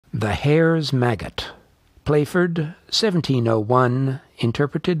The Hare's Maggot. Playford, 1701,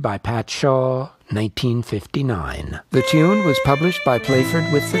 interpreted by Pat Shaw, 1959. The tune was published by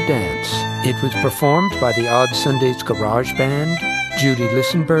Playford with the dance. It was performed by the Odd Sundays Garage Band, Judy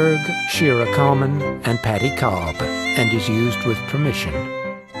Lissenberg, Shira Coleman, and Patty Cobb, and is used with permission.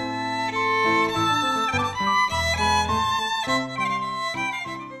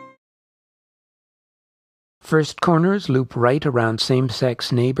 First corners loop right around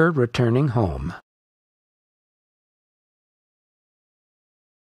same-sex neighbor returning home.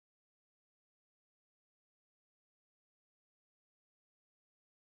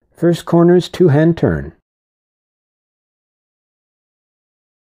 First corners two-hand turn.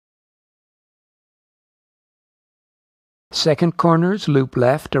 Second corners loop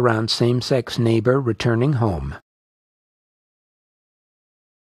left around same-sex neighbor returning home.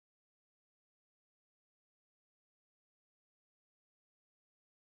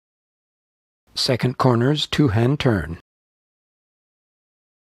 Second corners two-hand turn.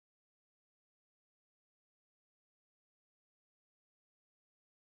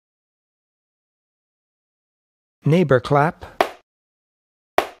 Neighbor clap.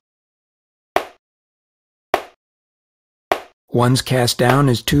 Ones cast down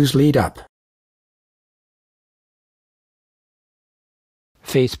as twos lead up.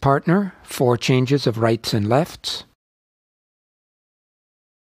 Face partner, 4 changes of rights and lefts.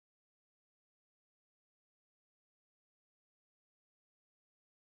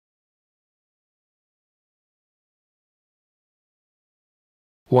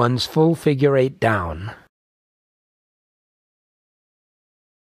 One's full figure 8 down.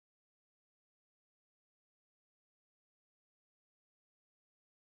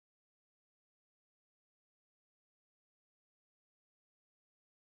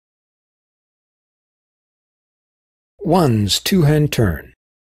 One's two-hand turn.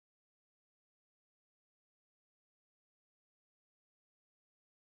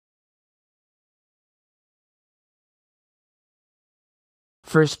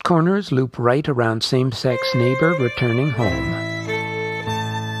 First corners loop right around same-sex neighbor returning home.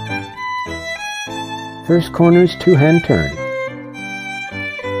 First corners two-hand turn.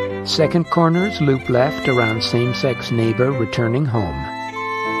 Second corners loop left around same-sex neighbor returning home.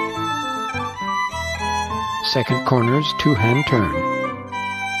 Second corners two-hand turn.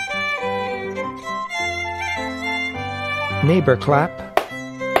 Neighbor clap.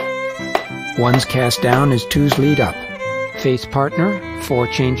 Ones cast down as twos lead up. Face partner, 4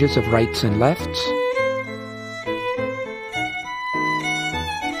 changes of rights and lefts.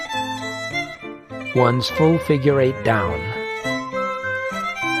 One's full figure 8 down.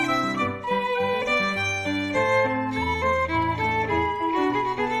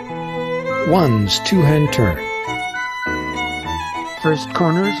 One's two-hand turn. First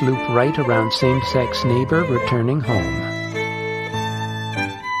corners loop right around same-sex neighbor returning home.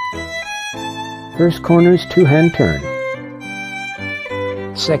 First corners two-hand turn.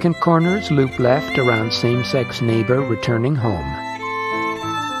 Second corners loop left around same-sex neighbor returning home.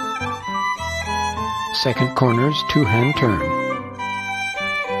 Second corners two-hand turn.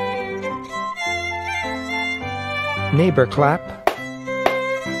 Neighbor clap.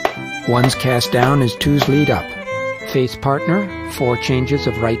 Ones cast down as twos lead up. Face partner, 4 changes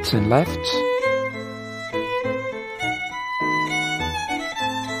of rights and lefts.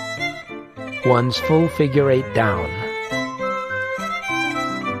 One's full figure 8 down.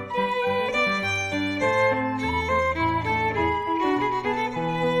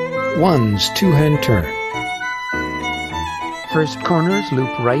 One's two-hand turn. First corners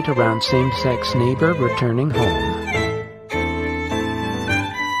loop right around same-sex neighbor returning home.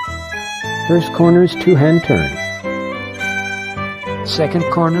 First corners two-hand turn. Second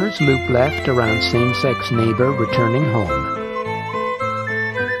corners loop left around same-sex neighbor returning home.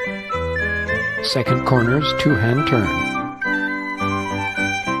 Second corners two-hand turn.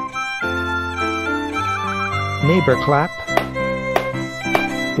 Neighbor clap.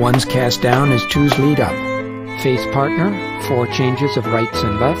 Ones cast down as twos lead up. Face partner, 4 changes of rights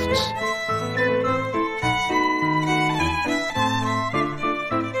and lefts.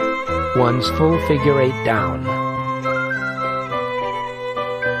 One's full figure 8 down.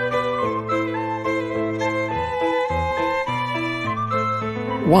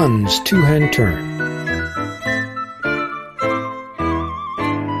 One's two-hand turn.